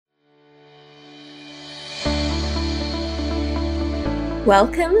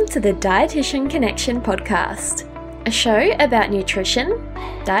Welcome to the Dietitian Connection podcast, a show about nutrition,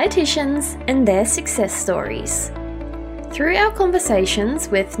 dietitians, and their success stories. Through our conversations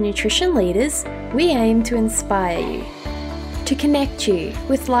with nutrition leaders, we aim to inspire you, to connect you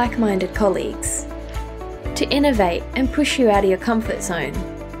with like-minded colleagues, to innovate and push you out of your comfort zone,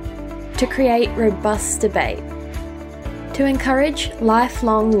 to create robust debate, to encourage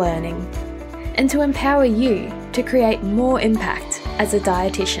lifelong learning, and to empower you to create more impact as a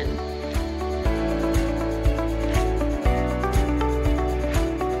dietitian.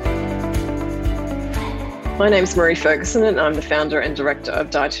 My name is Marie Ferguson and I'm the founder and director of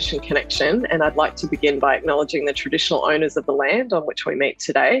Dietitian Connection, and I'd like to begin by acknowledging the traditional owners of the land on which we meet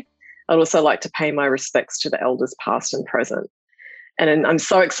today. I'd also like to pay my respects to the elders past and present. And I'm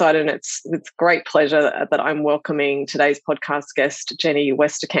so excited, and it's with great pleasure that I'm welcoming today's podcast guest, Jenny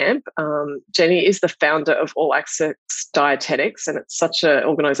Westerkamp. Jenny is the founder of All Access Dietetics, and it's such an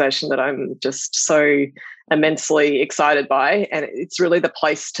organisation that I'm just so immensely excited by, and it's really the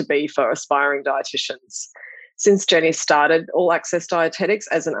place to be for aspiring dietitians. Since Jenny started All Access Dietetics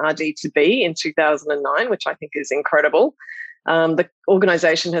as an RD2B in 2009, which I think is incredible, the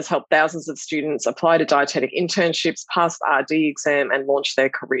organisation has helped thousands of students apply to dietetic internships, pass the RD exam and launch their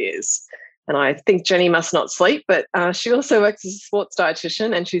careers. And I think Jenny must not sleep, but she also works as a sports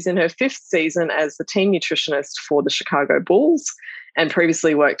dietitian, and she's in her 5th season as the team nutritionist for the Chicago Bulls and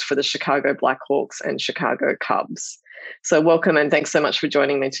previously worked for the Chicago Blackhawks and Chicago Cubs. So welcome, and thanks so much for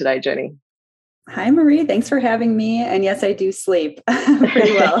joining me today, Jenny. Hi, Marie. Thanks for having me. And yes, I do sleep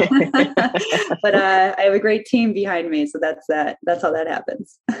pretty well, but I have a great team behind me. So that's that. That's how that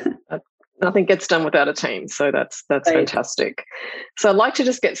happens. Nothing gets done without a team. So that's right. Fantastic. So I'd like to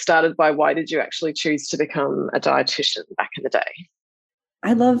just get started by, why did you actually choose to become a dietitian back in the day?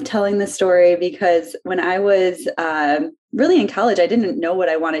 I love telling this story because when I was really in college, I didn't know what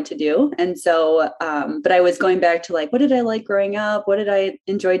I wanted to do. And so, but I was going back to like, what did I like growing up? What did I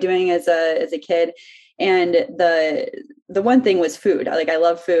enjoy doing as a kid? And the one thing was food. I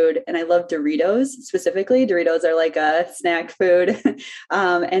love food, and I love Doritos specifically. Doritos are like a snack food.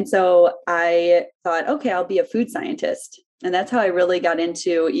 And so I thought, okay, I'll be a food scientist. And that's how I really got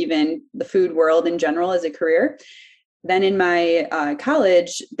into even the food world in general as a career. Then in my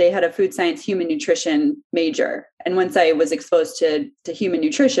college, they had a food science, human nutrition major. And once I was exposed to human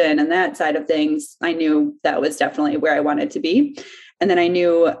nutrition and that side of things, I knew that was definitely where I wanted to be. And then I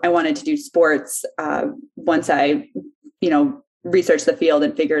knew I wanted to do sports once I, researched the field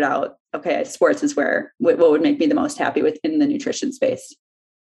and figured out, okay, sports is what would make me the most happy within the nutrition space.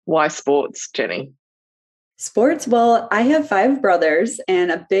 Why sports, Jenny? Sports. Well, I have 5 brothers, and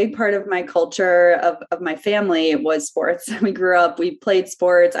a big part of my culture of my family was sports. We grew up, we played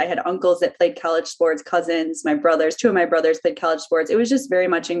sports. I had uncles that played college sports, cousins, 2 of my brothers played college sports. It was just very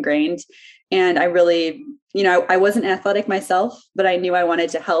much ingrained. And I really, I wasn't athletic myself, but I knew I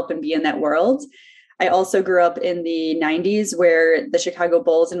wanted to help and be in that world. I also grew up in the 90s where the Chicago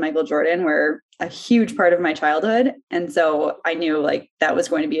Bulls and Michael Jordan were a huge part of my childhood. And so I knew that was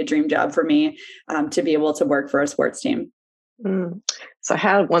going to be a dream job for me to be able to work for a sports team. So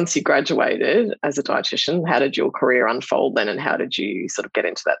once you graduated as a dietitian, how did your career unfold then, and how did you sort of get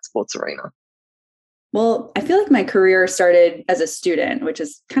into that sports arena? Well, I feel like my career started as a student, which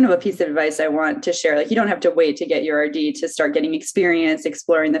is kind of a piece of advice I want to share. You don't have to wait to get your RD to start getting experience,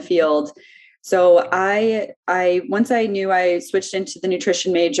 exploring the field. So once I knew I switched into the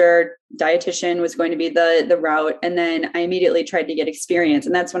nutrition major, dietitian was going to be the route. And then I immediately tried to get experience.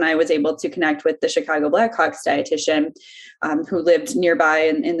 And that's when I was able to connect with the Chicago Blackhawks dietitian who lived nearby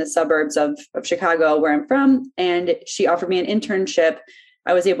in the suburbs of Chicago, where I'm from. And she offered me an internship.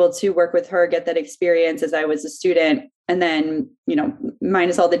 I was able to work with her, get that experience as I was a student. And then,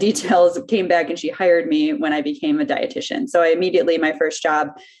 minus all the details, came back and she hired me when I became a dietitian. So my first job,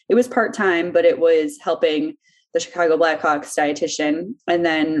 it was part-time, but it was helping the Chicago Blackhawks dietitian. And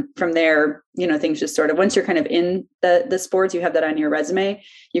then from there, things just sort of, once you're kind of in the sports, you have that on your resume,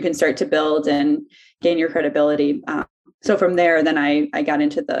 you can start to build and gain your credibility. So from there, then I got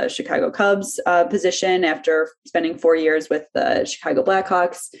into the Chicago Cubs position after spending 4 years with the Chicago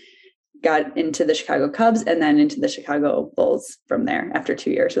Blackhawks, got into the Chicago Cubs, and then into the Chicago Bulls from there after 2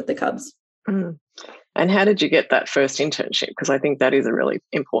 years with the Cubs. And how did you get that first internship? Because I think that is a really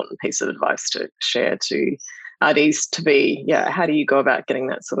important piece of advice to share to RDs to be, how do you go about getting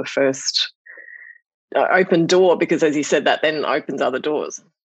that sort of first open door? Because as you said, that then opens other doors.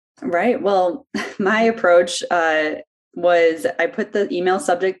 Right. Well, my approach was I put the email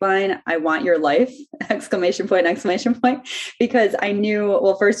subject line, "I want your life!" exclamation point, because I knew,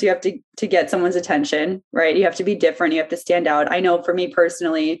 well, first you have to get someone's attention, right? You have to be different. You have to stand out. I know for me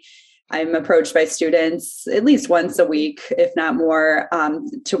personally, I'm approached by students at least once a week, if not more,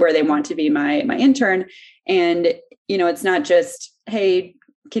 to where they want to be my intern. And, it's not just, hey,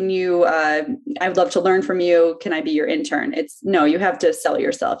 can you, I would love to learn from you. Can I be your intern? No, you have to sell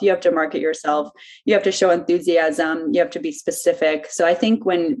yourself. You have to market yourself. You have to show enthusiasm. You have to be specific. So I think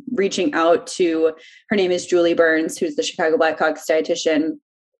when reaching out to, her name is Julie Burns, who's the Chicago Blackhawks dietitian,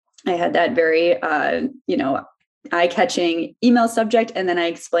 I had that very, eye-catching email subject. And then I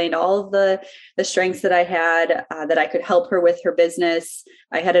explained all of the strengths that I had, that I could help her with her business.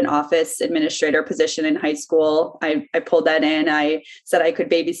 I had an office administrator position in high school. I pulled that in. I said I could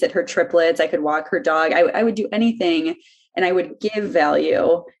babysit her triplets. I could walk her dog. I would do anything, and I would give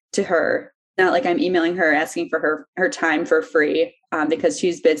value to her. Not like I'm emailing her asking for her time for free, because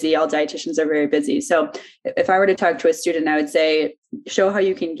she's busy. All dietitians are very busy. So if I were to talk to a student, I would say, show how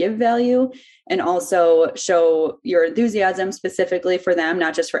you can give value, and also show your enthusiasm specifically for them,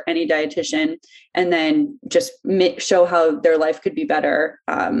 not just for any dietitian, and then just show how their life could be better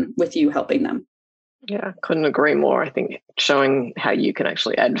with you helping them. Yeah, couldn't agree more. I think showing how you can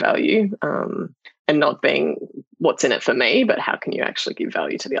actually add value, and not being what's in it for me, but how can you actually give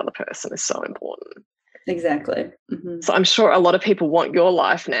value to the other person is so important. Exactly. Mm-hmm. So I'm sure a lot of people want your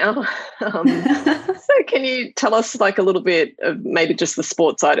life now. So can you tell us like a little bit of maybe just the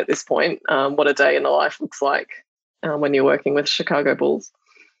sports side at this point, what a day in the life looks like when you're working with Chicago Bulls?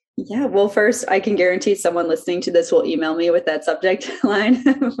 Yeah, well, first, I can guarantee someone listening to this will email me with that subject line,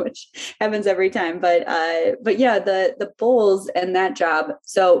 which happens every time. But yeah, the Bulls and that job.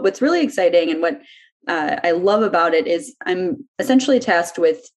 So what's really exciting and what I love about it is I'm essentially tasked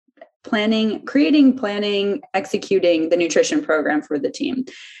with planning, executing the nutrition program for the team.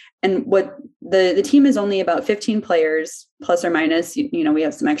 And what the team is only about 15 players, plus or minus. We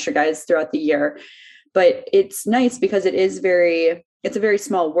have some extra guys throughout the year, but it's nice because it's a very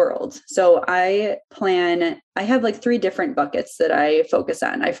small world. So I have like 3 different buckets that I focus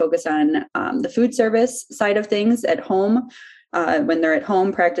on. I focus on the food service side of things at home, when they're at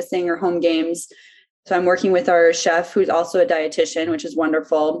home practicing or home games. So I'm working with our chef, who's also a dietitian, which is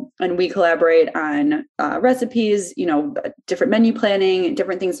wonderful. And we collaborate on recipes, different menu planning,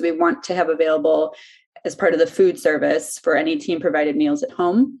 different things that we want to have available as part of the food service for any team provided meals at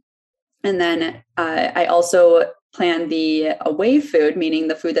home. And then I also plan the away food, meaning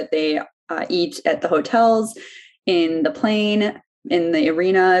the food that they eat at the hotels, in the plane, in the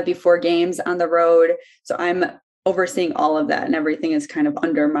arena, before games, on the road. So I'm overseeing all of that, and everything is kind of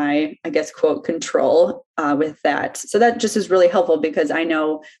under my, I guess, quote, control with that. So that just is really helpful because I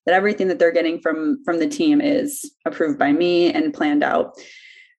know that everything that they're getting from the team is approved by me and planned out.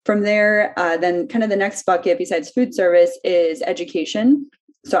 From there, then kind of the next bucket besides food service is education.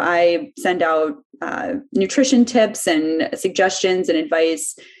 So I send out nutrition tips and suggestions and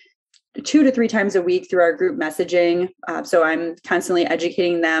advice 2 to 3 times a week through our group messaging. So I'm constantly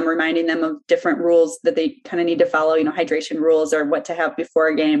educating them, reminding them of different rules that they kind of need to follow, hydration rules or what to have before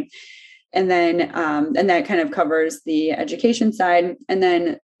a game. And then, and that kind of covers the education side. And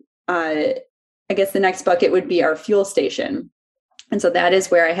then I guess the next bucket would be our fuel station. And so that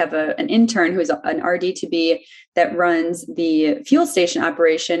is where I have an intern who's an RD to be that runs the fuel station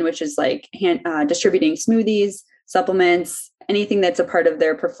operation, which is like distributing smoothies, supplements, anything that's a part of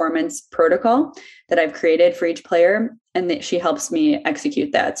their performance protocol that I've created for each player. And that she helps me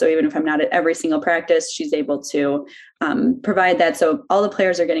execute that. So even if I'm not at every single practice, she's able to provide that. So all the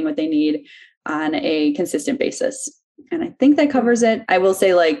players are getting what they need on a consistent basis. And I think that covers it. I will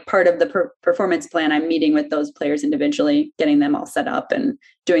say, like, part of the performance plan, I'm meeting with those players individually, getting them all set up and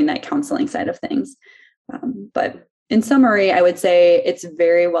doing that counseling side of things. But in summary, I would say it's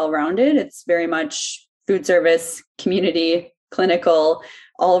very well-rounded. It's very much food service, community, clinical,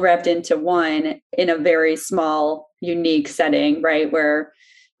 all wrapped into one in a very small, unique setting, right? Where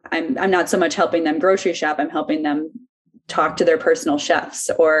I'm not so much helping them grocery shop, I'm helping them talk to their personal chefs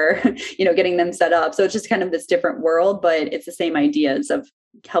or, getting them set up. So it's just kind of this different world, but it's the same ideas of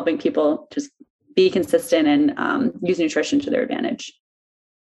helping people just be consistent and use nutrition to their advantage.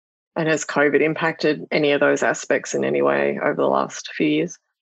 And has COVID impacted any of those aspects in any way over the last few years?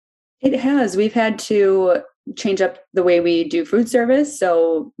 It has. We've had to change up the way we do food service.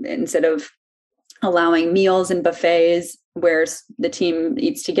 So instead of allowing meals and buffets where the team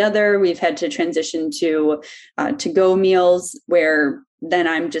eats together, we've had to transition to go meals, where then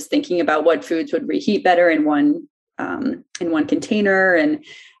I'm just thinking about what foods would reheat better in one container, and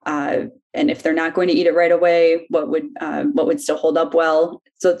And if they're not going to eat it right away, what would still hold up well?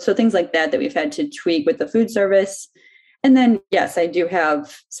 So things like that we've had to tweak with the food service. And then, yes, I do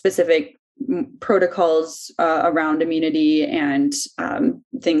have specific protocols around immunity and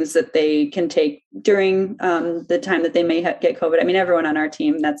things that they can take during the time that they may get COVID. I mean, everyone on our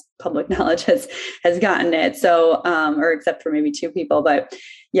team, that's public knowledge, has gotten it. So, or except for maybe 2 people, but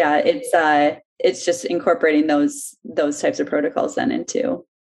yeah, it's just incorporating those types of protocols then into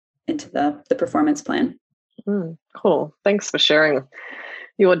the performance plan. Cool. Thanks for sharing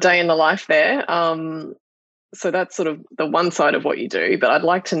your day in the life there. So that's sort of the one side of what you do, but I'd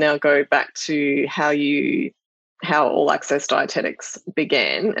like to now go back to how All Access Dietetics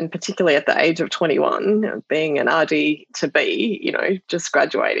began, and particularly at the age of 21, being an RD to be, just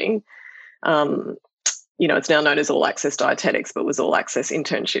graduating. It's now known as All Access Dietetics, but was All Access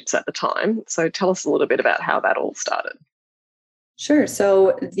Internships at the time. So tell us a little bit about how that all started. Sure.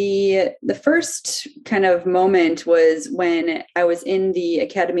 So the first kind of moment was when I was in the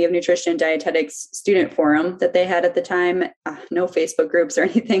Academy of Nutrition and Dietetics student forum that they had at the time. No Facebook groups or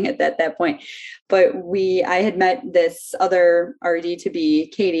anything at that point, but I had met this other RD to be,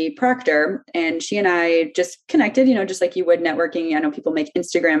 Katie Proctor, and she and I just connected, just like you would networking. I know people make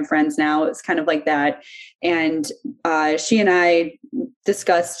Instagram friends now. It's kind of like that. And she and I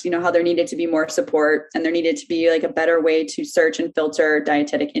discussed, how there needed to be more support and there needed to be like a better way to search and filter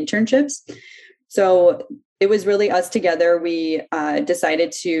dietetic internships. So it was really us together. We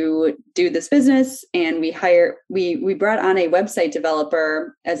decided to do this business, and we brought on a website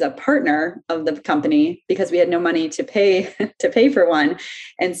developer as a partner of the company because we had no money to pay for one.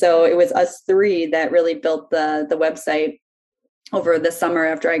 And so it was us 3 that really built the website over the summer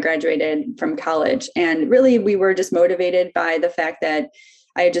after I graduated from college. And really, we were just motivated by the fact that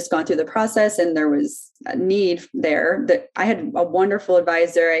I had just gone through the process and there was a need there. That I had a wonderful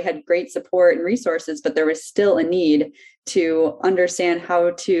advisor. I had great support and resources, but there was still a need to understand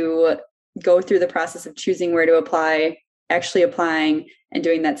how to go through the process of choosing where to apply, actually applying, and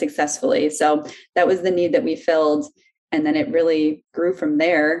doing that successfully. So that was the need that we filled. And then it really grew from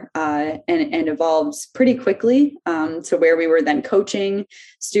there and evolved pretty quickly to where we were then coaching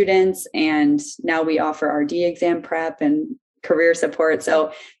students. And now we offer RD exam prep and career support.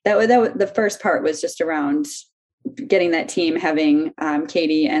 So that was the first part was just around getting that team, having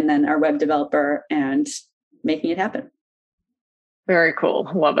Katie and then our web developer and making it happen. Very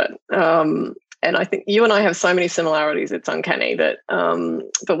cool. Love it. And I think you and I have so many similarities. It's uncanny that,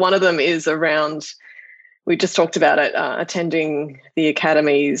 but one of them is around, we just talked about it, attending the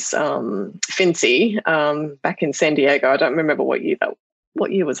Academy's FNCE back in San Diego. I don't remember what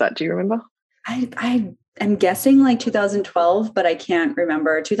year was that? Do you remember? I am guessing like 2012, but I can't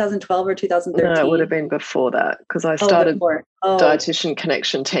remember. 2012 or 2013? No, it would have been before that because I started Dietitian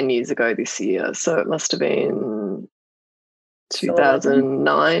Connection 10 years ago this year. So it must have been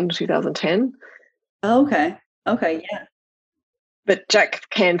 2009, 2010. Oh, okay. Okay, yeah. But Jack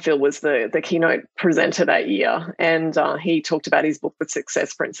Canfield was the keynote presenter that year, and he talked about his book, The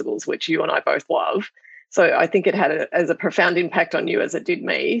Success Principles, which you and I both love. So I think it had as a profound impact on you as it did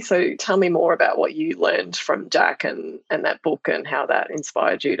me. So tell me more about what you learned from Jack and that book and how that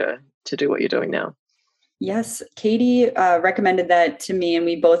inspired you to do what you're doing now. Yes, Katie recommended that to me, and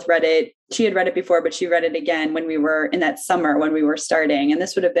we both read it. She had read it before, but she read it again when we were in that summer when we were starting. And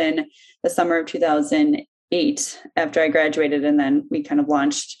this would have been the summer of 2008 after I graduated. And then we kind of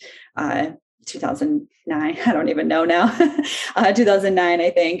launched 2009. I don't even know now. 2009, I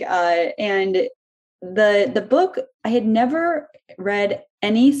think. And the book, I had never read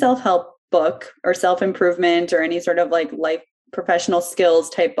any self-help book or self-improvement or any sort of like life professional skills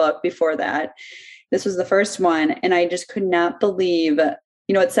type book before that. This was the first one. And I just could not believe,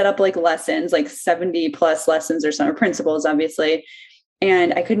 it set up like lessons, like 70 plus lessons or some, or principles, obviously.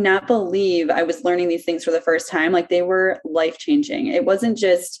 And I could not believe I was learning these things for the first time. Like they were life-changing. It wasn't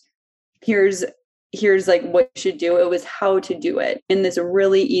just here's like what you should do. It was how to do it in this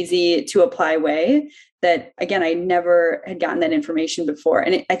really easy to apply way that, again, I never had gotten that information before.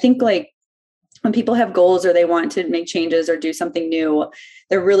 And I think like when people have goals or they want to make changes or do something new,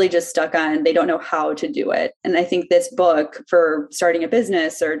 they're really just stuck on, they don't know how to do it. And I think this book for starting a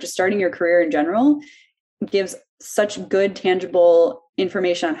business or just starting your career in general gives such good, tangible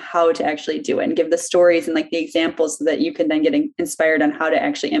information on how to actually do it and give the stories and like the examples so that you can then get inspired on how to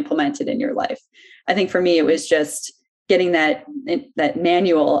actually implement it in your life. I think for me, it was just getting that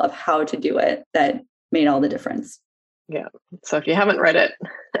manual of how to do it that made all the difference. Yeah. So if you haven't read it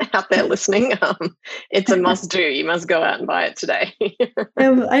out there listening, it's a must do. You must go out and buy it today.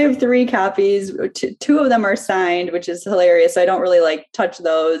 I have 3 copies. Two of them are signed, which is hilarious. So I don't really like touch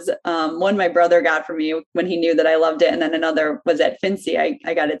those. One my brother got for me when he knew that I loved it. And then another was at Fincy.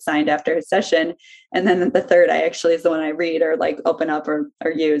 I got it signed after his session. And then the third I actually is the one I read or like open up or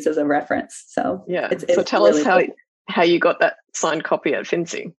use as a reference. So yeah. It's so tell really us how you got that signed copy at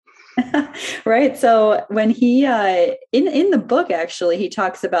Fincy. Right. So when he, in the book, actually, he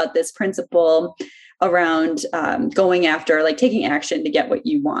talks about this principle around going after, like taking action to get what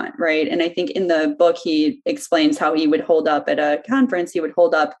you want. Right. And I think in the book, he explains how he would hold up at a conference, he would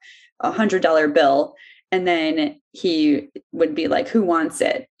hold up $100 bill, and then he would be like, who wants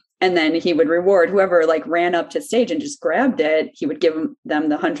it? And then he would reward whoever like ran up to stage and just grabbed it. He would give them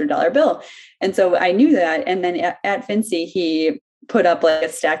the $100 bill. And so I knew that. And then at Fincy, he put up like a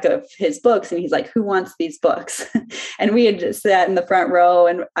stack of his books and he's like, who wants these books? And we had just sat in the front row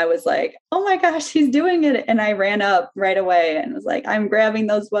and I was like, oh my gosh, he's doing it. And I ran up right away and was like, I'm grabbing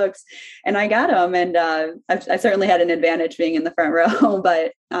those books, and I got them. And I certainly had an advantage being in the front row,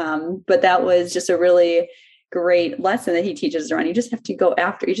 but that was just a really great lesson that he teaches around. You just have to go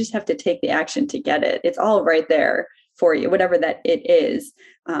after, you just have to take the action to get it. It's all right there for you, whatever that it is.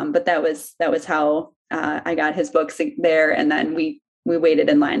 But that was how I got his books there, and then we waited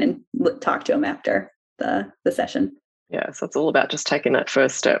in line and talked to him after the session. Yeah, so it's all about just taking that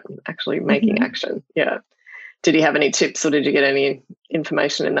first step, actually making action. Yeah. Did he have any tips, or did you get any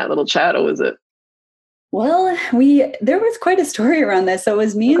information in that little chat, or was it? Well, there was quite a story around this. So it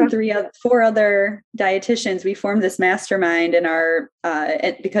was me and 4 other dietitians. We formed this mastermind in our,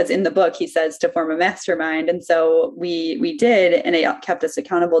 because in the book he says to form a mastermind. And so we did, and it kept us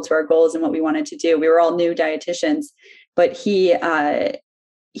accountable to our goals and what we wanted to do. We were all new dietitians, but he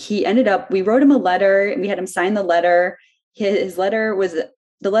ended up, we wrote him a letter and we had him sign the letter. The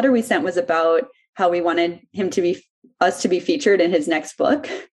letter we sent was about how we wanted us to be featured in his next book.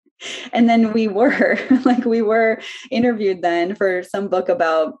 And then we were interviewed then for some book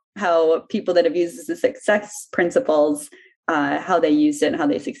about how people that have used the success principles, how they used it and how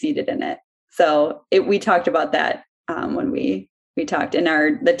they succeeded in it. So we talked about that when we talked, and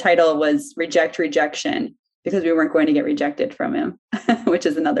the title was Reject Rejection, because we weren't going to get rejected from him, which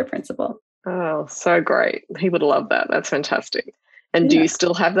is another principle. Oh, so great. He would love that. That's fantastic. And do you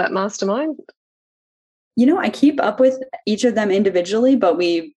still have that mastermind? I keep up with each of them individually, but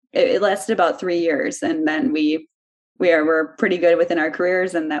it lasted about 3 years, and then we're pretty good within our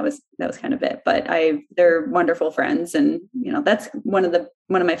careers, and that was kind of it. But they're wonderful friends, and that's one of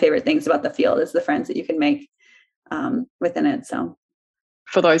my favorite things about the field is the friends that you can make within it. So,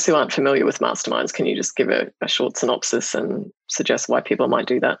 for those who aren't familiar with masterminds, can you just give a short synopsis and suggest why people might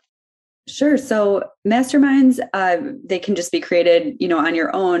do that? Sure. So masterminds, they can just be created, on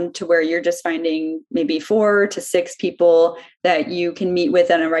your own, to where you're just finding maybe 4 to 6 people that you can meet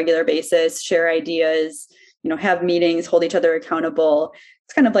with on a regular basis, share ideas, have meetings, hold each other accountable.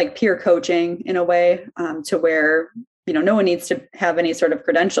 It's kind of like peer coaching in a way, to where, no one needs to have any sort of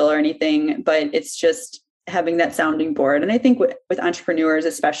credential or anything, but it's just having that sounding board. And I think with entrepreneurs,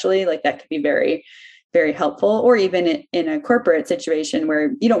 especially, like that could be very, very helpful, or even in a corporate situation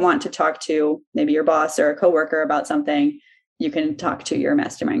where you don't want to talk to maybe your boss or a coworker about something, you can talk to your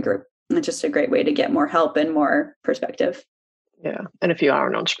mastermind group. And it's just a great way to get more help and more perspective. Yeah. And if you are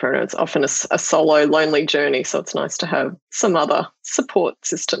an entrepreneur, it's often a solo, lonely journey. So it's nice to have some other support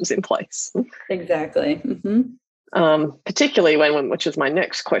systems in place. Exactly. Mm-hmm. Particularly which is my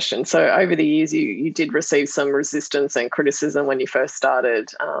next question. So over the years, you did receive some resistance and criticism when you first started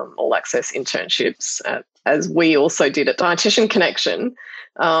All Access internships, as we also did at Dietitian Connection.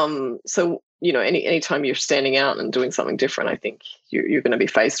 So, any time you're standing out and doing something different, I think you're going to be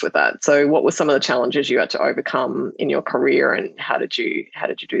faced with that. So what were some of the challenges you had to overcome in your career, and how did you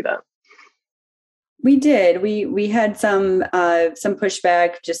do that? We did. We had some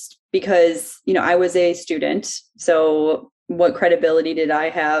pushback just because, I was a student. So what credibility did I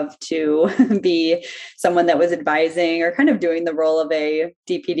have to be someone that was advising or kind of doing the role of a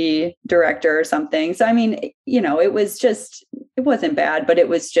DPD director or something? So, I mean, it wasn't bad, but it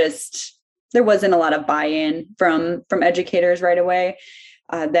was just, there wasn't a lot of buy-in from educators right away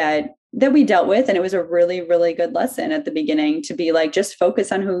that we dealt with. And it was a really, really good lesson at the beginning to be like, just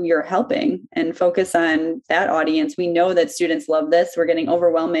focus on who you're helping and focus on that audience. We know that students love this. We're getting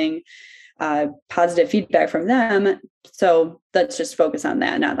overwhelming positive feedback from them. So let's just focus on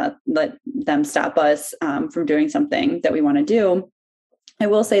that, not let them stop us from doing something that we want to do. I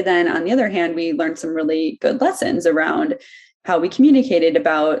will say then, on the other hand, we learned some really good lessons around, how we communicated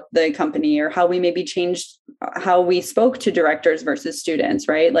about the company, or how we maybe changed how we spoke to directors versus students,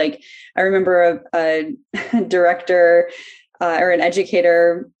 right? Like I remember a director or an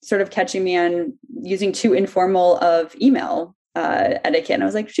educator sort of catching me on using too informal of email etiquette. And I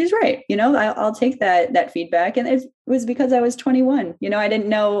was like, she's right. I'll take that feedback. And it was because I was 21, I didn't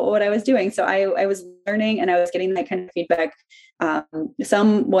know what I was doing. So I was learning and I was getting that kind of feedback.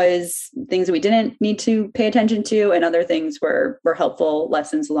 Some was things we didn't need to pay attention to, and other things were helpful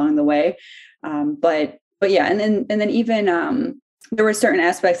lessons along the way. But yeah, and then even there were certain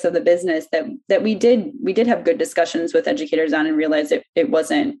aspects of the business that we did have good discussions with educators on, and realized it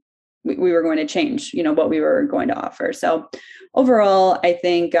wasn't, we were going to change, what we were going to offer. So overall, I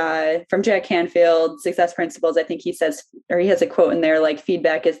think from Jack Canfield, Success Principles, I think he has a quote in there like,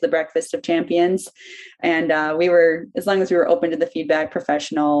 feedback is the breakfast of champions. And as long as we were open to the feedback,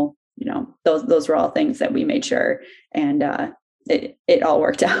 professional, those were all things that we made sure. And it all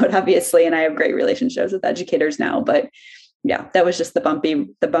worked out, obviously. And I have great relationships with educators now, but yeah, that was just the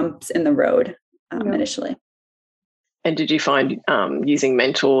bumps in the road initially. And did you find using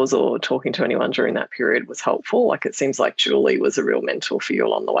mentors or talking to anyone during that period was helpful? Like it seems like Julie was a real mentor for you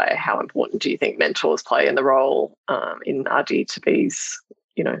along the way. How important do you think mentors play in the role in RD2Bs,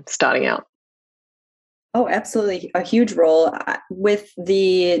 starting out? Oh, absolutely. A huge role with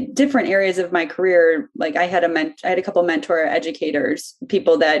the different areas of my career. Like I had a couple mentor educators,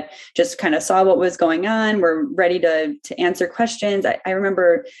 people that just kind of saw what was going on, were ready to answer questions. I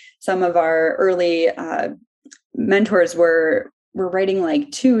remember some of our early mentors were writing like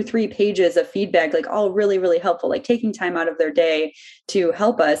 2-3 pages of feedback, like all really, really helpful, like taking time out of their day to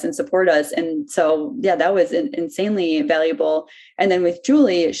help us and support us. And so, yeah, that was insanely valuable. And then with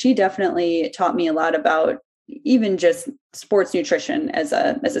Julie, she definitely taught me a lot about even just sports nutrition as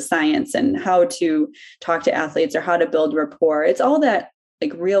a science, and how to talk to athletes or how to build rapport. It's all that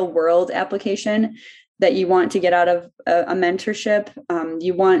like real world application that you want to get out of a mentorship.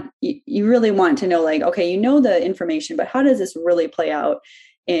 You really want to know, like, okay, the information, but how does this really play out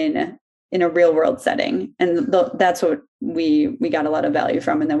in a real world setting? And that's what we got a lot of value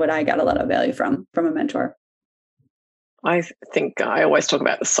from. And then what I got a lot of value from a mentor. I think I always talk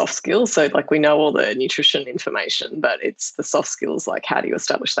about the soft skills. So like we know all the nutrition information, but it's the soft skills, like how do you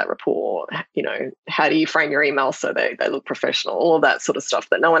establish that rapport? How do you frame your email so they look professional? All of that sort of stuff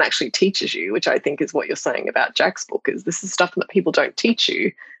that no one actually teaches you, which I think is what you're saying about Jack's book, is this is stuff that people don't teach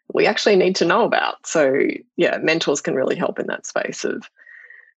you. We actually need to know about. So yeah, mentors can really help in that space of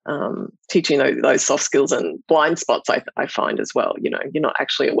teaching those soft skills and blind spots. I find as well, you're not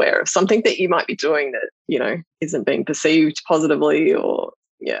actually aware of something that you might be doing that, isn't being perceived positively, or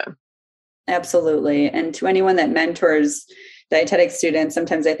yeah. Absolutely. And to anyone that mentors dietetic students,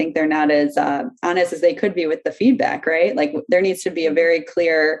 sometimes I think they're not as honest as they could be with the feedback, right? Like there needs to be a very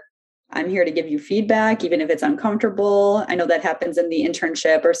clear, I'm here to give you feedback, even if it's uncomfortable. I know that happens in the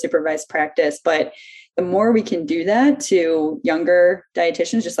internship or supervised practice, but the more we can do that to younger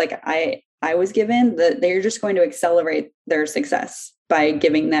dietitians, just like I was given, they're just going to accelerate their success by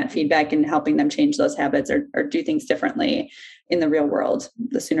giving that feedback and helping them change those habits or do things differently in the real world.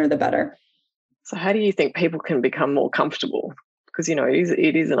 The sooner, the better. So how do you think people can become more comfortable? Because,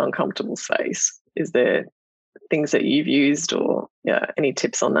 it is an uncomfortable space. Is there things that you've used or any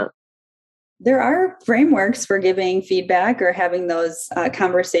tips on that? There are frameworks for giving feedback or having those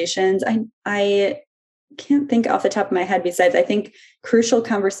conversations. I can't think off the top of my head. Besides, I think Crucial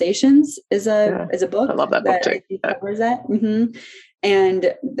Conversations is a book. I love that book too. Covers that. Mm-hmm.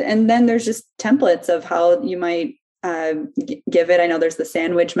 And then there's just templates of how you might give it. I know there's the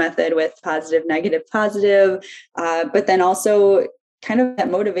sandwich method with positive, negative, positive, but then also kind of that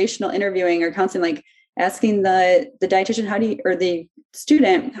motivational interviewing or counseling, like asking the dietitian, or the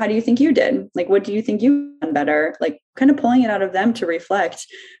student, how do you think you did? Like, what do you think you've done better? Like kind of pulling it out of them to reflect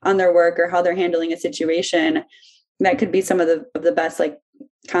on their work or how they're handling a situation. That could be some of the best, like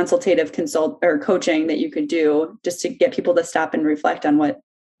consultative coaching that you could do, just to get people to stop and reflect on what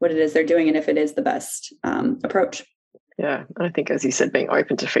it is they're doing and if it is the best approach. Yeah, I think, as you said, being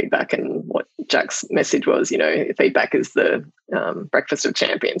open to feedback, and what Jack's message was, feedback is the breakfast of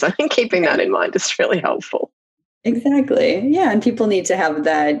champions. I think keeping that in mind is really helpful. Exactly. Yeah. And people need to have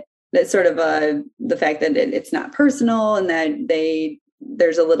that sort of the fact that it's not personal, and that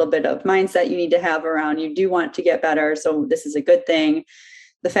there's a little bit of mindset you need to have around, you do want to get better. So this is a good thing.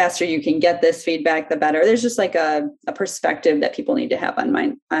 The faster you can get this feedback, the better. There's just like a perspective that people need to have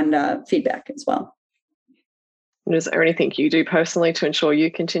on feedback as well. And is there anything you do personally to ensure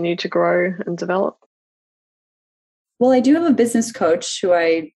you continue to grow and develop? Well, I do have a business coach who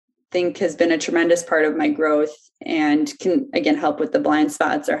I think has been a tremendous part of my growth and can, again, help with the blind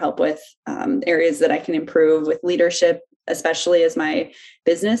spots or help with areas that I can improve with leadership, especially as my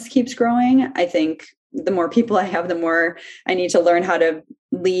business keeps growing. I think the more people I have, the more I need to learn how to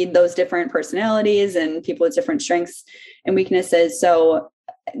lead those different personalities and people with different strengths and weaknesses. So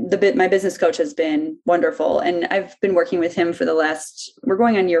my business coach has been wonderful. And I've been working with him for we're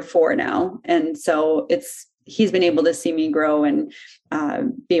going on year 4 now. And so he's been able to see me grow and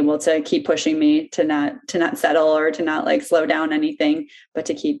be able to keep pushing me to not settle or to not like slow down anything, but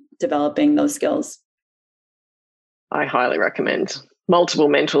to keep developing those skills. I highly recommend multiple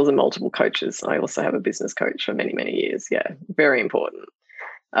mentors and multiple coaches. I also have a business coach for many, many years. Yeah, very important.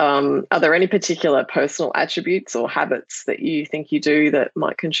 Are there any particular personal attributes or habits that you think you do that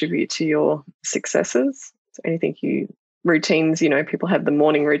might contribute to your successes? Routines, people have the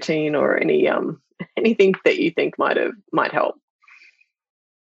morning routine or anything that you think might help?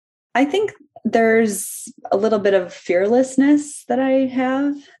 I think there's a little bit of fearlessness that I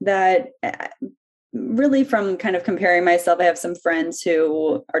have that really from kind of comparing myself. I have some friends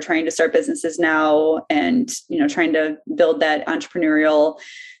who are trying to start businesses now and, trying to build that entrepreneurial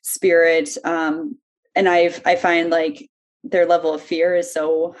spirit. And I find like their level of fear is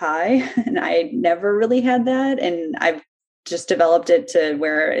so high and I never really had that. And I've just developed it to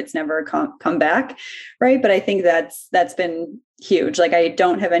where it's never come back. Right. But I think that's been huge. Like I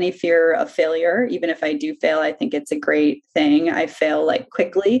don't have any fear of failure. Even if I do fail, I think it's a great thing. I fail like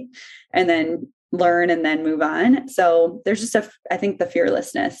quickly and then learn and then move on. So there's just I think the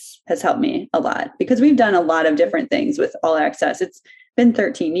fearlessness has helped me a lot because we've done a lot of different things with All Access. It's been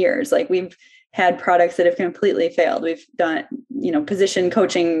 13 years. Like we've had products that have completely failed. We've done, position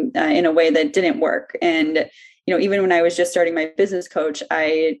coaching in a way that didn't work. And, even when I was just starting my business coach,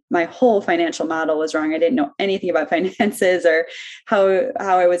 my whole financial model was wrong. I didn't know anything about finances or how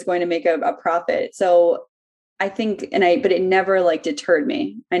I was going to make a profit. So I think, but it never like deterred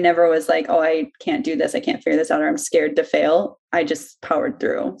me. I never was like, oh, I can't do this. I can't figure this out, or I'm scared to fail. I just powered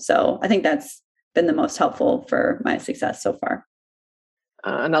through. So I think that's been the most helpful for my success so far.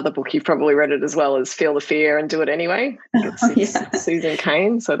 Another book you've probably read it as well is Feel the Fear and Do It Anyway. It's Susan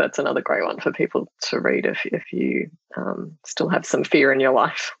Cain. So that's another great one for people to read if you still have some fear in your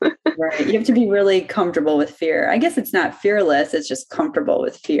life. Right. You have to be really comfortable with fear. I guess it's not fearless. It's just comfortable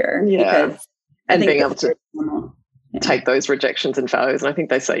with fear. Yeah. And being able to take those rejections and failures. And I think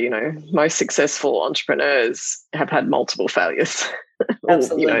they say, most successful entrepreneurs have had multiple failures.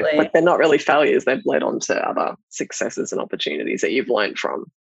 Absolutely. Like they're not really failures. They've led on to other successes and opportunities that you've learned from.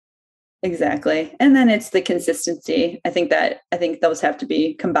 Exactly. And then it's the consistency. I think those have to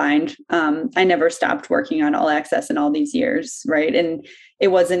be combined. I never stopped working on All Access in all these years. Right. And it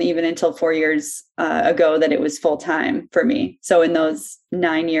wasn't even until 4 years ago that it was full time for me. So in those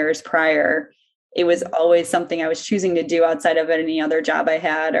 9 years prior, it was always something I was choosing to do outside of any other job I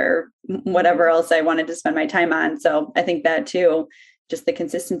had or whatever else I wanted to spend my time on. So I think that too, just the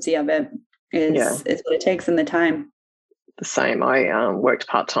consistency of it is what it takes in the time. The same. I worked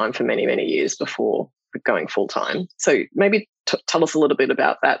part-time for many, many years before going full-time. So maybe tell us a little bit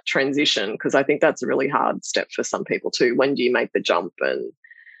about that transition, because I think that's a really hard step for some people too. When do you make the jump? And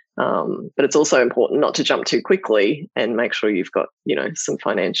but it's also important not to jump too quickly and make sure you've got, some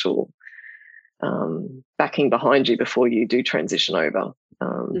financial backing behind you before you do transition over.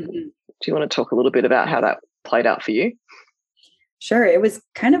 Do you want to talk a little bit about how that played out for you? Sure. It was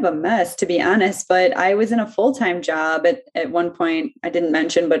kind of a mess, to be honest, but I was in a full-time job at one point, I didn't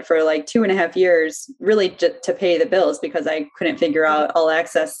mention, but for like 2.5 years, really to pay the bills because I couldn't figure out All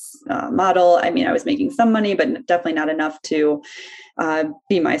Access model. I mean, I was making some money, but definitely not enough to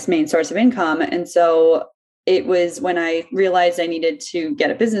be my main source of income. And so it was when I realized I needed to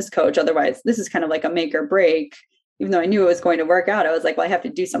get a business coach. Otherwise, this is kind of like a make or break. Even though I knew it was going to work out, I was like, well, I have to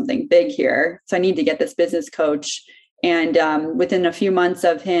do something big here. So I need to get this business coach. And within a few months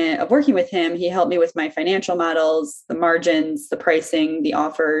of working with him, he helped me with my financial models, the margins, the pricing, the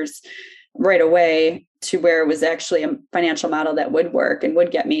offers right away to where it was actually a financial model that would work and would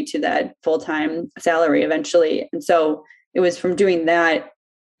get me to that full-time salary eventually. And so it was from doing that,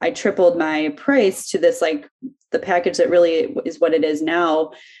 I tripled my price to this, like the package that really is what it is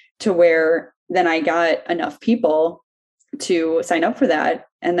now, to where then I got enough people to sign up for that.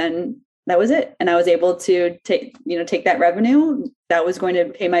 And then that was it. And I was able to take that revenue that was going to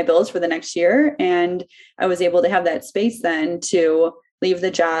pay my bills for the next year. And I was able to have that space then to leave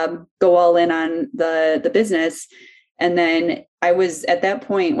the job, go all in on the business. And then I was at that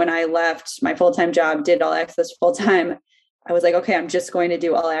point when I left my full-time job, did All Access full-time. I was like, okay, I'm just going to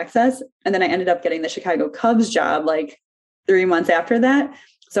do All Access. And then I ended up getting the Chicago Cubs job like 3 months after that.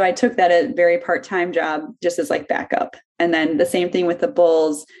 So I took that a very part-time job just as like backup. And then the same thing with the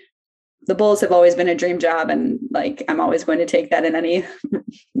Bulls. The Bulls have always been a dream job. And like, I'm always going to take that in any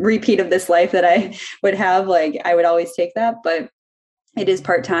repeat of this life that I would have. Like, I would always take that, but it is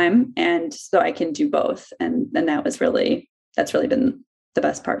part-time. And so I can do both. And then that's really been the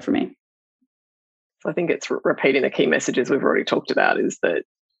best part for me. So I think it's repeating the key messages we've already talked about is that,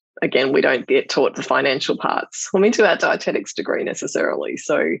 again, we don't get taught the financial parts when we do our dietetics degree necessarily.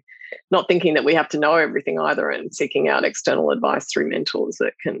 So not thinking that we have to know everything either, and seeking out external advice through mentors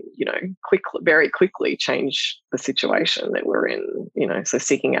that can, very quickly change the situation that we're in, so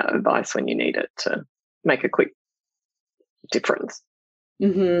seeking out advice when you need it to make a quick difference.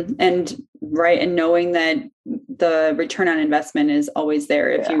 Mm-hmm. And knowing that the return on investment is always there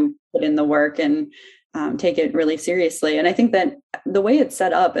if you put in the work and take it really seriously. And I think that the way it's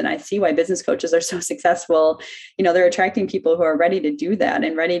set up, and I see why business coaches are so successful, they're attracting people who are ready to do that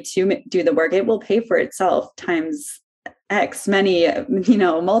and ready to do the work. It will pay for itself times X many,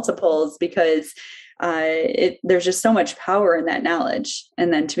 multiples, because there's just so much power in that knowledge.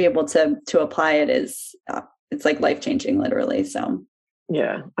 And then to be able to apply it is, it's like life-changing, literally. So.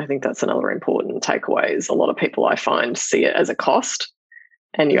 Yeah, I think that's another important takeaway is a lot of people I find see it as a cost,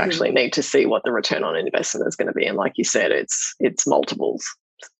 and you actually need to see what the return on investment is going to be. And like you said, it's multiples.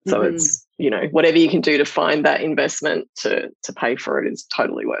 So it's, whatever you can do to find that investment to pay for it is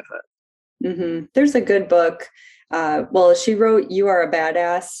totally worth it. Mm-hmm. There's a good book. She wrote You Are a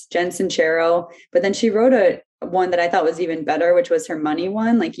Badass, Jen Sincero, but then she wrote one that I thought was even better, which was her money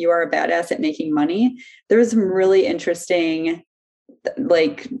one, like You Are a Badass at Making Money. There was some really interesting,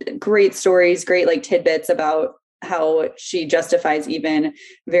 like great stories, great like tidbits about how she justifies even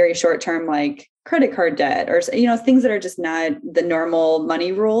very short-term like credit card debt or, things that are just not the normal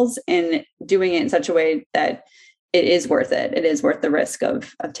money rules, and doing it in such a way that it is worth it. It is worth the risk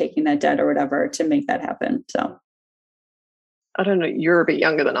of taking that debt or whatever to make that happen. So. I don't know, you're a bit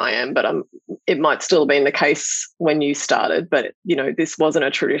younger than I am, but it might still have been the case when you started, but, this wasn't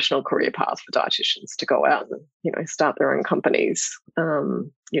a traditional career path for dietitians to go out and, start their own companies,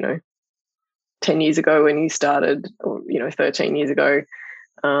 10 years ago when you started, or, 13 years ago.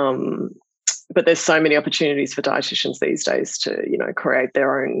 But there's so many opportunities for dietitians these days to, create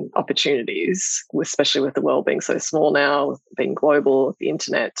their own opportunities, especially with the world being so small now, being global, the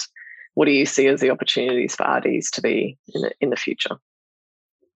internet. What do you see as the opportunities for RDs to be in the future?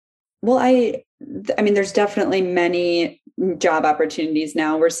 Well, I mean, there's definitely many job opportunities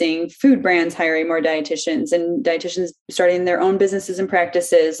now. We're seeing food brands hiring more dietitians, and dietitians starting their own businesses and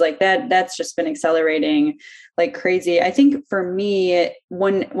practices like that. That's just been accelerating like crazy. I think for me,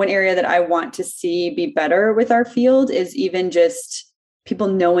 one area that I want to see be better with our field is even just people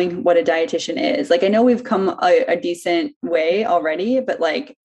knowing what a dietitian is. Like, I know we've come a decent way already, but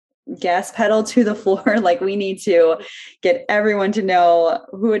like, gas pedal to the floor. Like, we need to get everyone to know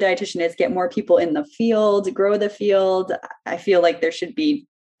who a dietitian is, get more people in the field, grow the field. I feel like there should be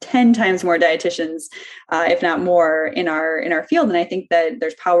 10 times more dietitians, if not more, in our field. And I think that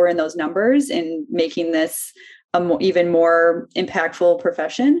there's power in those numbers in making this even more impactful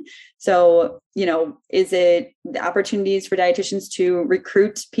profession. So, is it the opportunities for dietitians to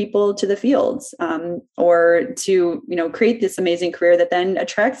recruit people to the fields, or to, create this amazing career that then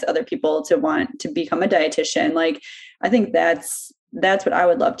attracts other people to want to become a dietitian? Like, I think that's what I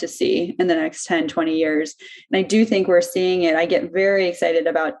would love to see in the next 10, 20 years. And I do think we're seeing it. I get very excited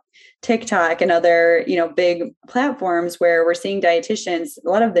about TikTok and other, big platforms where we're seeing dietitians, a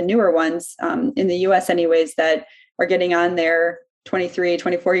lot of the newer ones in the US anyways, that are getting on there 23,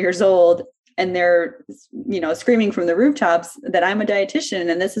 24 years old. And they're, screaming from the rooftops that I'm a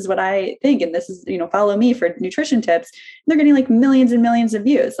dietitian and this is what I think. And this is, follow me for nutrition tips. And they're getting like millions and millions of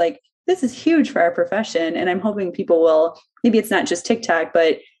views. Like, this is huge for our profession. And I'm hoping people will, maybe it's not just TikTok,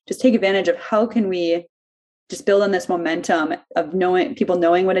 but just take advantage of how can we just build on this momentum of people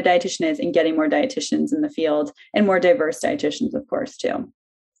knowing what a dietitian is and getting more dietitians in the field, and more diverse dietitians, of course, too.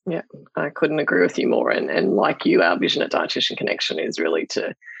 Yeah, I couldn't agree with you more. And like you, our vision at Dietitian Connection is really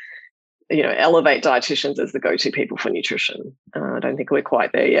to, elevate dietitians as the go-to people for nutrition. I don't think we're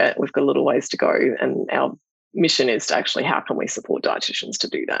quite there yet. We've got a little ways to go. And our mission is to actually, how can we support dietitians to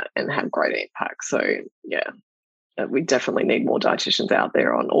do that and have great impact? So, yeah, we definitely need more dietitians out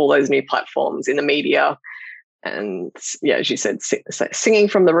there on all those new platforms, in the media. And yeah, as you said, singing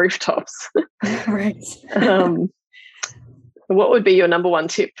from the rooftops. Right. What would be your number one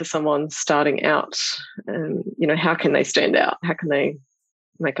tip for someone starting out? And, how can they stand out? How can they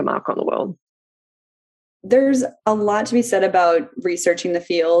make a mark on the world? There's a lot to be said about researching the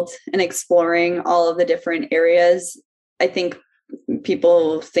field and exploring all of the different areas. I think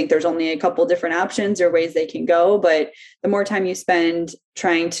people think there's only a couple different options or ways they can go. But the more time you spend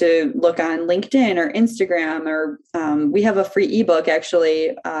trying to look on LinkedIn or Instagram, or we have a free ebook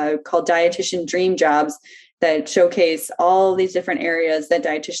actually called Dietitian Dream Jobs that showcase all these different areas that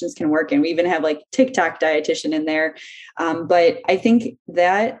dietitians can work in. We even have like TikTok dietitian in there. But I think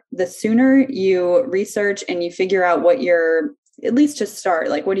that the sooner you research and you figure out what you're, at least to start,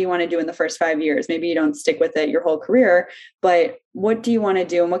 like, what do you want to do in the first 5 years? Maybe you don't stick with it your whole career, but what do you want to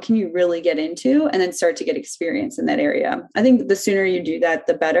do and what can you really get into, and then start to get experience in that area. I think the sooner you do that,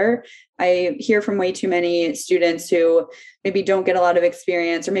 the better. I hear from way too many students who maybe don't get a lot of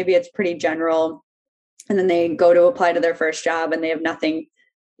experience, or maybe it's pretty general, and then they go to apply to their first job and they have nothing,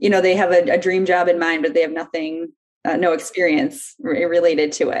 they have a dream job in mind, but they have nothing, no experience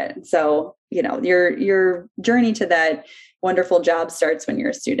related to it. So, your journey to that wonderful job starts when you're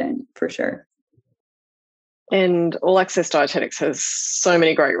a student, for sure. And All Access Dietetics has so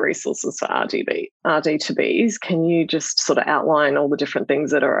many great resources for RD2Bs. Can you just sort of outline all the different things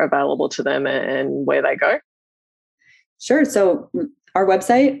that are available to them and where they go? Sure. So our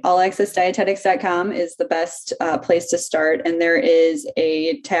website, allaccessdietetics.com, is the best place to start. And there is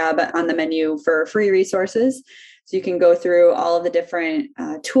a tab on the menu for free resources. So you can go through all of the different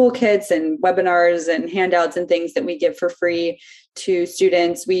toolkits and webinars and handouts and things that we give for free to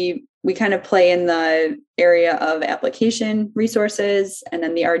students. We kind of play in the area of application resources, and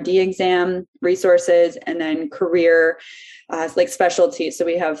then the RD exam resources, and then career like specialties. So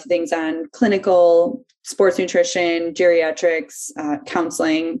we have things on clinical, sports nutrition, geriatrics,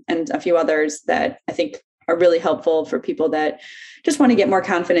 counseling, and a few others that I think are really helpful for people that just want to get more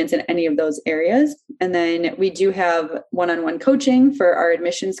confidence in any of those areas. And then we do have one-on-one coaching for our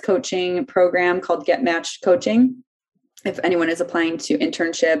admissions coaching program called Get Matched Coaching, if anyone is applying to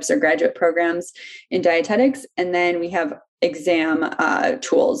internships or graduate programs in dietetics. And then we have exam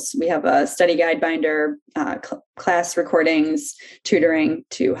tools. We have a study guide binder, class recordings, tutoring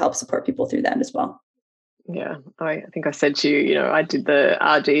to help support people through that as well. Yeah, I think I said to you, I did the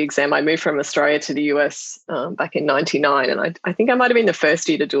RD exam. I moved from Australia to the US back in 99, and I think I might have been the first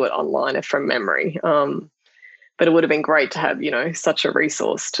year to do it online from memory. But it would have been great to have, such a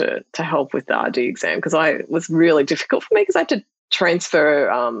resource to help with the RD exam, because it was really difficult for me because I had to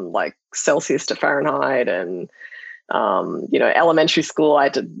transfer like Celsius to Fahrenheit, and elementary school, I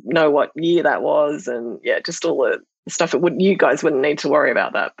had to know what year that was, and just all the stuff. You guys wouldn't need to worry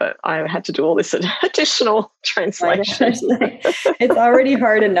about that, but I had to do all this additional translation. It's already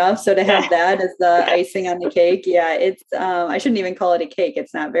hard enough, so to have that as the icing on the cake, it's I shouldn't even call it a cake.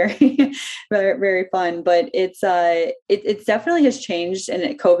 It's not very very, very fun, but it definitely has changed,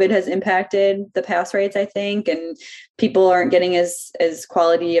 and COVID has impacted the pass rates, I think, and people aren't getting as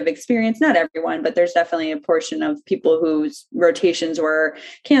quality of experience. Not everyone, but there's definitely a portion of people whose rotations were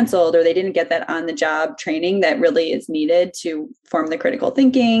canceled, or they didn't get that on the job training that really is needed to form the critical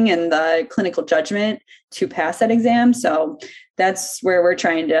thinking and the clinical judgment to pass that exam. So that's where we're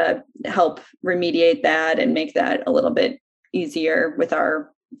trying to help remediate that and make that a little bit easier with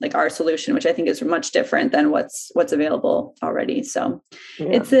our solution, which I think is much different than what's available already. So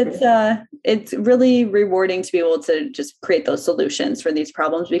it's really rewarding to be able to just create those solutions for these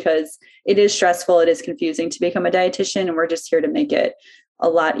problems, because it is stressful. It is confusing to become a dietitian, and we're just here to make it a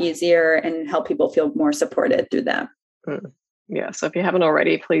lot easier and help people feel more supported through that. Yeah. So if you haven't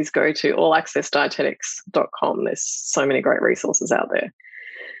already, please go to allaccessdietetics.com. There's so many great resources out there.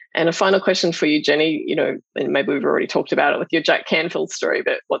 And a final question for you, Jenny, and maybe we've already talked about it with your Jack Canfield story,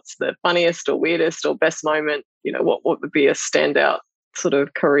 but what's the funniest or weirdest or best moment? What would be a standout sort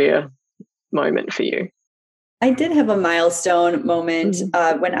of career moment for you? I did have a milestone moment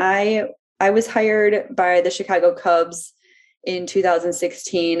when I was hired by the Chicago Cubs in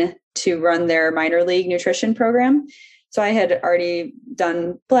 2016 to run their minor league nutrition program. So I had already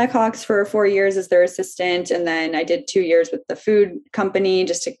done Blackhawks for 4 years as their assistant. And then I did 2 years with the food company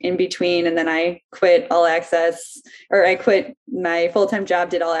just in between. And then I quit All Access, or I quit my full-time job,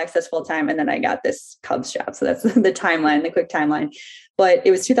 did All Access full-time. And then I got this Cubs job. So that's the timeline, the quick timeline. But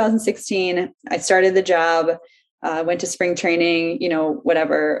it was 2016. I started the job, went to spring training,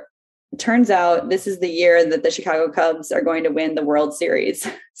 whatever. Turns out this is the year that the Chicago Cubs are going to win the World Series.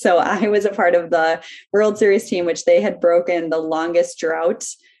 So I was a part of the World Series team, which they had broken the longest drought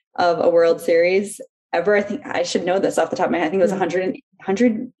of a World Series ever. I think I should know this off the top of my head. I think it was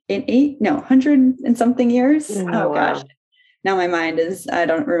 100 and something years. Oh, gosh. Now my mind I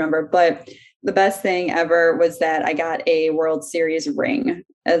don't remember. But the best thing ever was that I got a World Series ring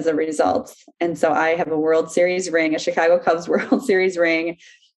as a result. And so I have a World Series ring, a Chicago Cubs World Series ring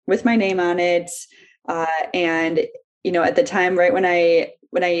with my name on it. And at the time, right when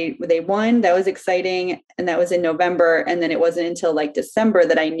they won, that was exciting. And that was in November. And then it wasn't until like December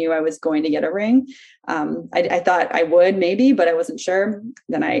that I knew I was going to get a ring. I thought I would maybe, but I wasn't sure.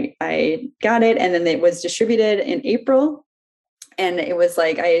 Then I got it. And then it was distributed in April. And it was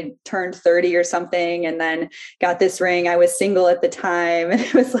like I had turned 30 or something and then got this ring. I was single at the time. And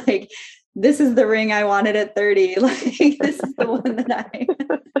it was like, this is the ring I wanted at 30. Like, this is the one that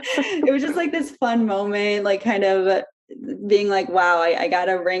it was just like this fun moment, like kind of being like, wow, I got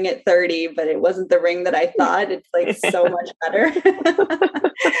a ring at 30, but it wasn't the ring that I thought. It's like so much better.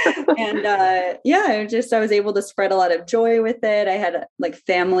 And I was able to spread a lot of joy with it. I had like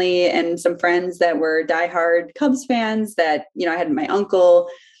family and some friends that were diehard Cubs fans that, I had my uncle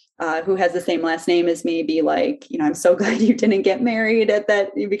who has the same last name as me be like, I'm so glad you didn't get married at that,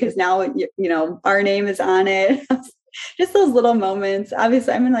 because now, our name is on it. Just those little moments.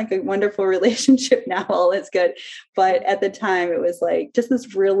 Obviously, I'm in like a wonderful relationship now. All is good. But at the time, it was like just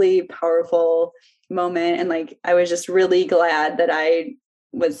this really powerful moment. And like, I was just really glad that I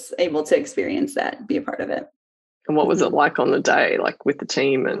was able to experience that, be a part of it. And what was it like on the day, like with the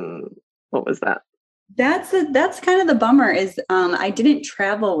team, and what was that? That's kind of the bummer is I didn't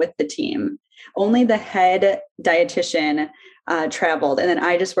travel with the team. Only the head dietitian traveled. And then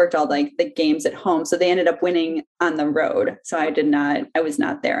I just worked all like the games at home. So they ended up winning on the road. So I was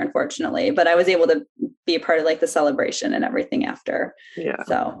not there, unfortunately, but I was able to be a part of like the celebration and everything after. Yeah.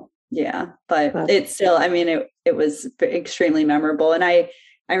 So yeah, but it's still, it was extremely memorable. And I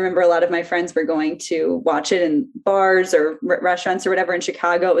remember a lot of my friends were going to watch it in bars or restaurants or whatever in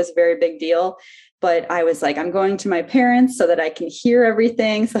Chicago. It was a very big deal. But I was like, I'm going to my parents so that I can hear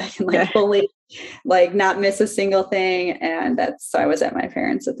everything, so I can fully not miss a single thing. And so I was at my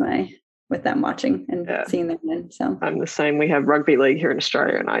parents with them watching and seeing them win. So I'm the same. We have rugby league here in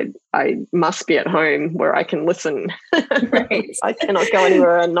Australia, and I must be at home where I can listen. Right. I cannot go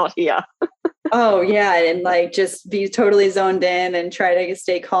anywhere and not hear. Oh yeah. And like just be totally zoned in and try to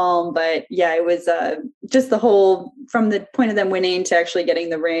stay calm. But yeah, it was just the whole, from the point of them winning to actually getting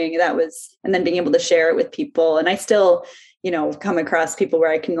the ring, and then being able to share it with people. And I still, come across people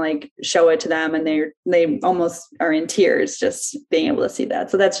where I can like show it to them and they almost are in tears just being able to see that.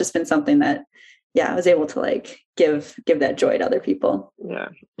 So that's just been something that, I was able to like give that joy to other people. Yeah.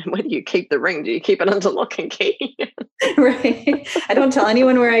 And where do you keep the ring? Do you keep it under lock and key? Right. I don't tell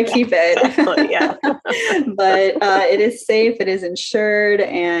anyone where I keep it. Yeah. But it is safe. It is insured,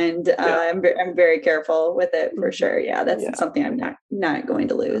 and I'm very careful with it for sure. Yeah, that's something I'm not going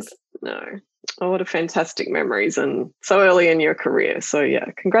to lose. No. Oh, what a fantastic memories, and so early in your career. So yeah,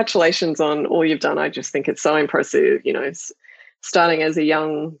 congratulations on all you've done. I just think it's so impressive. Starting as a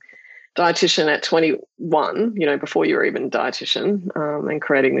young dietitian at 21, before you were even a dietitian, and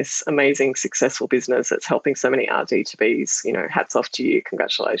creating this amazing, successful business that's helping so many RD2Bs, hats off to you.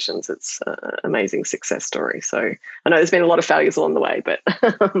 Congratulations. It's an amazing success story. So I know there's been a lot of failures along the way, but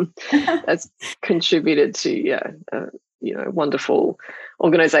that's contributed to, wonderful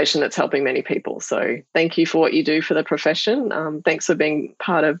organization that's helping many people. So thank you for what you do for the profession. Thanks for being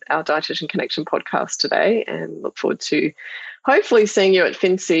part of our Dietitian Connection podcast today, and look forward to hopefully seeing you at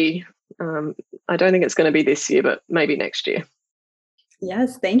FNCE. I don't think it's going to be this year, but maybe next year.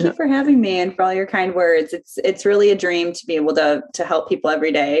 Yes. Thank you for having me and for all your kind words. It's really a dream to be able to help people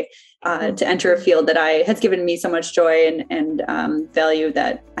every day, to enter a field that has given me so much joy and value,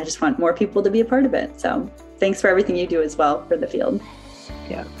 that I just want more people to be a part of it. So thanks for everything you do as well for the field.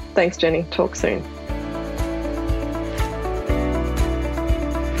 Yeah. Thanks, Jenny. Talk soon.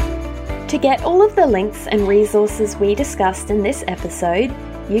 To get all of the links and resources we discussed in this episode,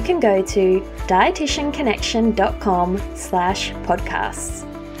 you can go to dietitianconnection.com/podcasts.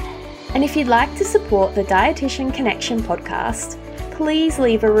 And if you'd like to support the Dietitian Connection podcast, please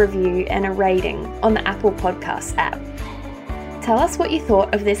leave a review and a rating on the Apple Podcasts app. Tell us what you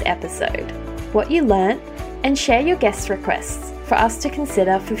thought of this episode, what you learnt, and share your guest requests for us to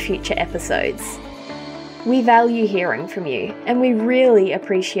consider for future episodes. We value hearing from you, and we really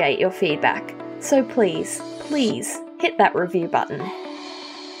appreciate your feedback. So please hit that review button.